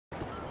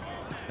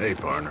Hey,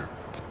 partner.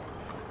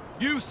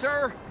 You,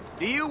 sir?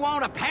 Do you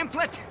want a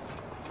pamphlet?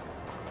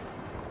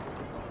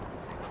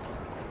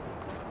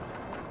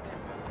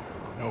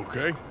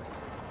 Okay.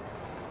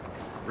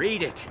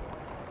 Read it.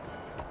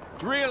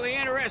 It's really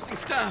interesting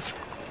stuff.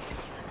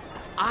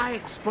 I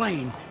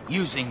explain,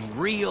 using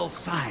real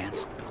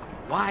science,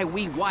 why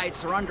we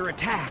whites are under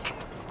attack,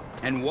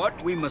 and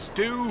what we must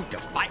do to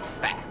fight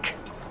back.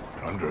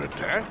 Under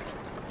attack?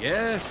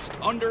 Yes,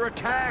 under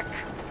attack.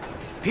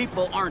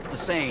 People aren't the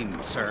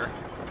same, sir.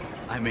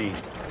 I mean,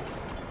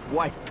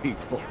 white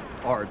people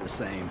are the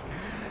same.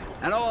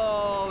 And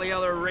all the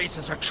other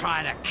races are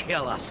trying to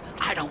kill us.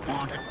 I don't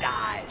want to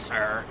die,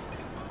 sir.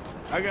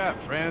 I got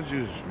friends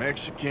who's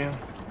Mexican,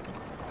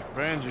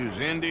 friends who's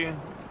Indian.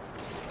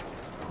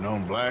 I've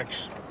known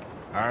blacks,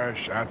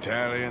 Irish,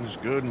 Italians,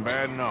 good and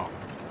bad and all.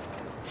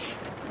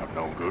 I've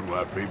known good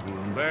white people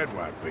and bad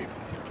white people.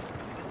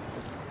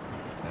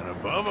 And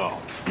above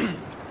all,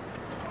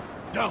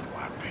 dumb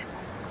white people.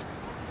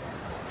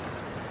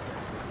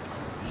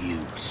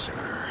 You,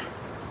 sir,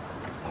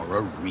 are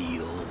a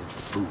real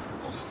fool.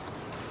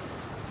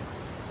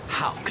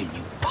 How can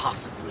you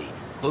possibly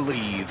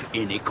believe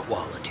in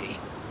equality?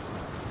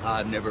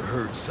 I've never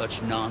heard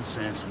such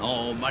nonsense in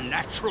all my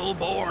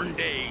natural-born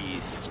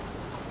days.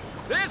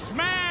 This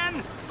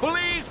man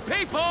believes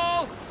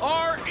people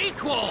are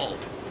equal.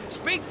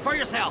 Speak for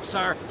yourself,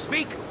 sir.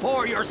 Speak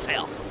for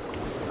yourself.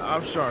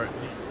 I'm sorry.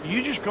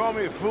 You just called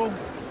me a fool?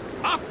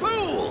 A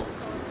fool!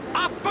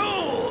 A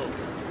fool!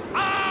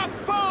 A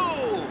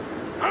fool!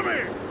 Come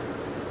here!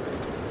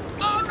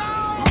 Oh,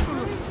 no!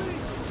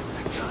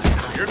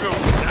 You're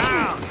going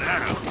down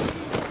now.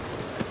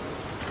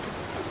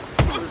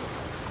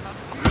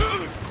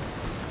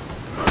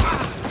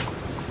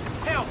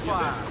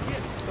 Hellfire!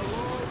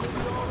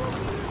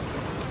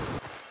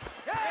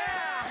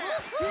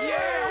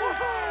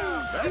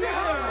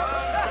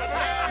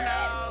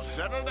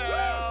 Settle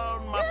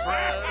down, my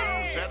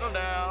friends, settle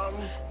down.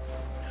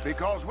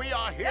 Because we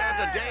are here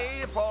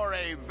today for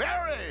a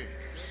very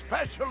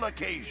special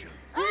occasion.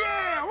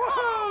 Yeah!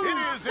 Woohoo! It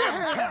is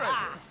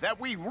imperative that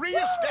we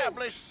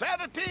reestablish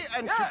sanity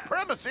and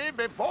supremacy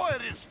before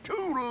it is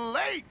too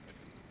late.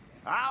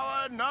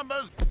 Our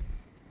numbers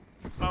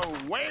are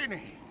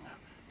waning,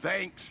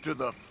 thanks to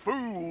the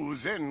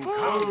fools in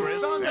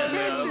Congress and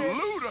their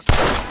ludicrous...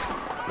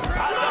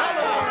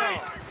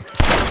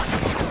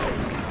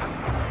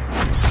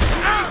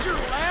 Your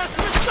last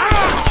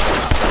mistake!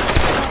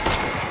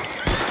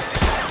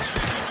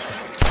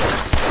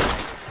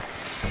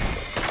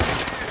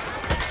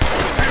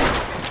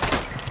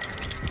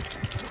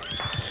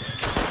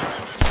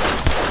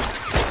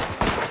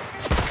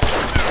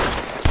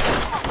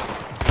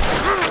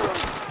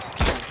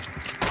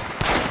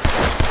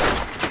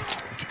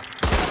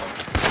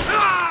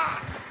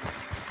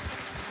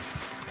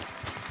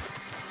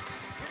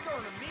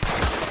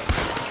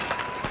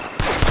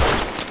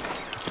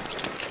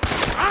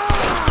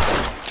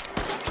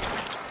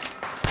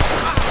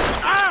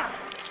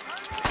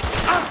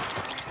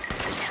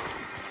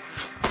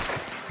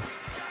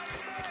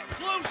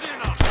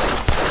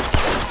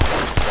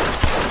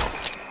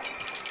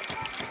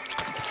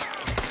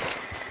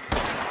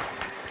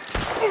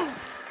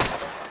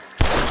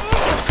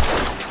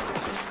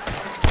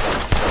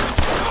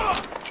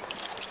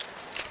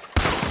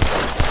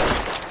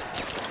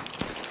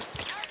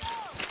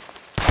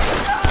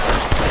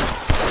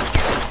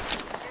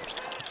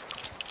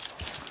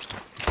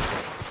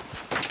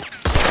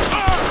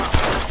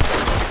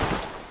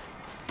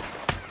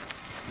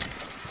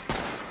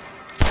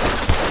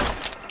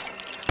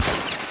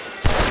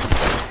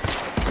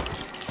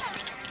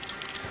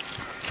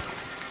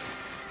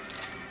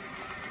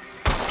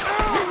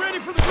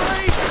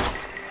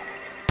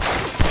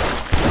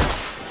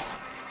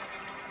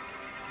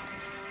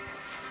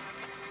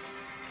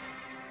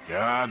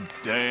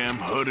 Goddamn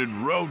hooded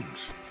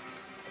rodents.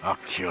 I'll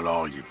kill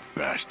all you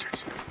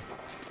bastards.